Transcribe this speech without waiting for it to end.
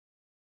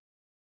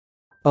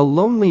A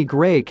lonely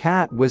gray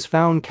cat was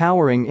found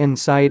cowering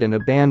inside an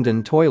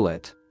abandoned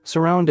toilet,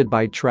 surrounded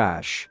by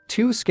trash.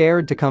 Too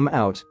scared to come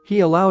out,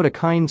 he allowed a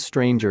kind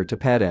stranger to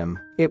pet him.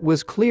 It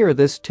was clear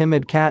this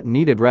timid cat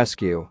needed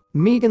rescue.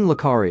 Meagan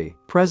Licari,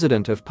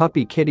 president of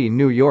Puppy Kitty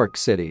New York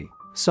City,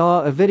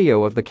 saw a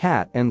video of the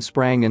cat and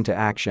sprang into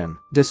action.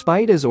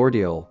 Despite his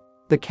ordeal,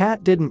 the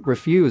cat didn't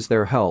refuse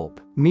their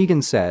help.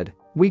 Meagan said,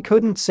 "We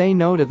couldn't say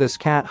no to this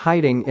cat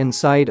hiding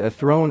inside a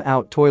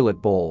thrown-out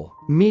toilet bowl."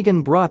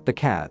 Meagan brought the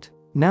cat,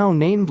 now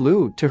named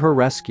Lou, to her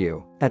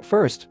rescue. At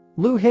first,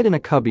 Lou hid in a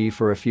cubby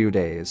for a few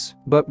days,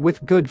 but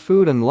with good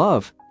food and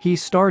love, he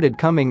started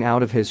coming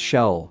out of his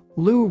shell.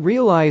 Lou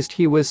realized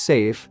he was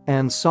safe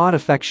and sought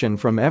affection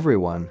from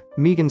everyone.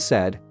 Meagan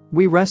said,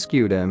 "We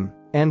rescued him,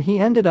 and he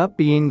ended up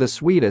being the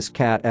sweetest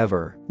cat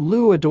ever."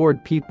 Lou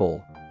adored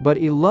people, but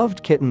he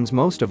loved kittens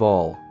most of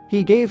all.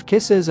 He gave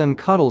kisses and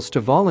cuddles to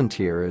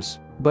volunteers,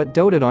 but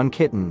doted on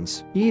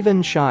kittens.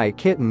 Even shy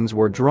kittens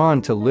were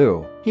drawn to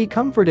Lou. He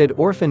comforted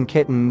orphan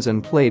kittens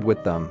and played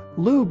with them.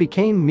 Lou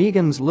became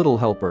Meagan's little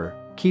helper,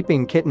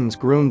 keeping kittens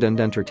groomed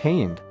and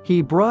entertained.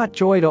 He brought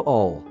joy to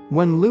all.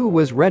 When Lou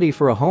was ready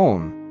for a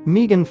home,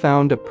 Meagan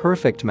found a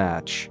perfect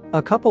match,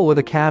 a couple with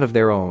a cat of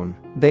their own.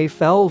 They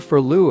fell for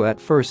Lou at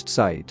first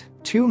sight.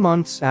 2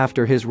 months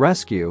after his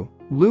rescue,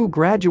 Lou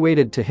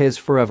graduated to his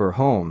forever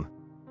home.